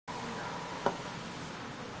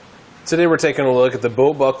Today we're taking a look at the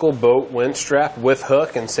BoatBuckle Boat Winch Strap with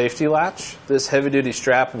hook and safety latch. This heavy-duty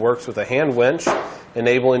strap works with a hand winch,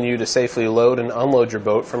 enabling you to safely load and unload your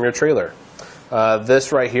boat from your trailer.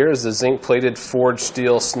 This right here is the zinc-plated forged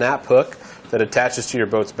steel snap hook that attaches to your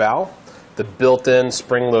boat's bow. The built-in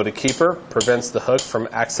spring-loaded keeper prevents the hook from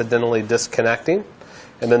accidentally disconnecting.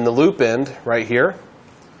 And then the loop end right here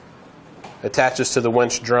attaches to the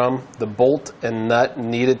winch drum. The bolt and nut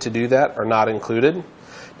needed to do that are not included.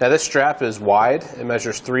 Now this strap is wide. It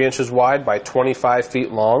measures 3 inches wide by 25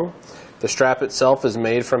 feet long. The strap itself is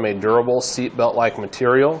made from a durable seatbelt-like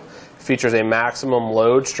material. It features a maximum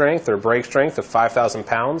load strength or brake strength of 5,000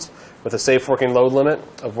 pounds with a safe working load limit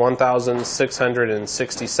of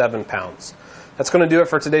 1,667 pounds. That's going to do it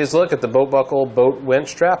for today's look at the BoatBuckle Boat Winch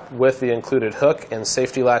Strap with the included hook and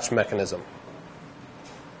safety latch mechanism.